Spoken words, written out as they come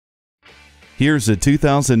Here's a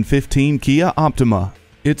 2015 Kia Optima.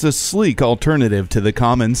 It's a sleek alternative to the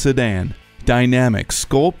common sedan. Dynamic,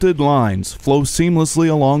 sculpted lines flow seamlessly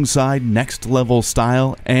alongside next-level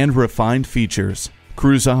style and refined features.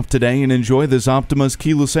 Cruise off today and enjoy this Optima's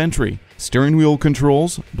keyless entry, steering wheel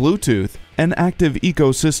controls, Bluetooth, and active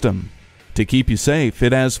ecosystem. To keep you safe,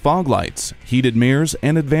 it has fog lights, heated mirrors,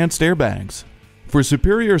 and advanced airbags. For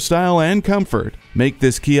superior style and comfort, make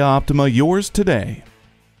this Kia Optima yours today.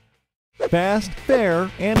 Fast, fair,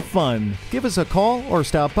 and fun. Give us a call or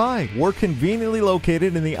stop by. We're conveniently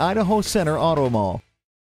located in the Idaho Center Auto Mall.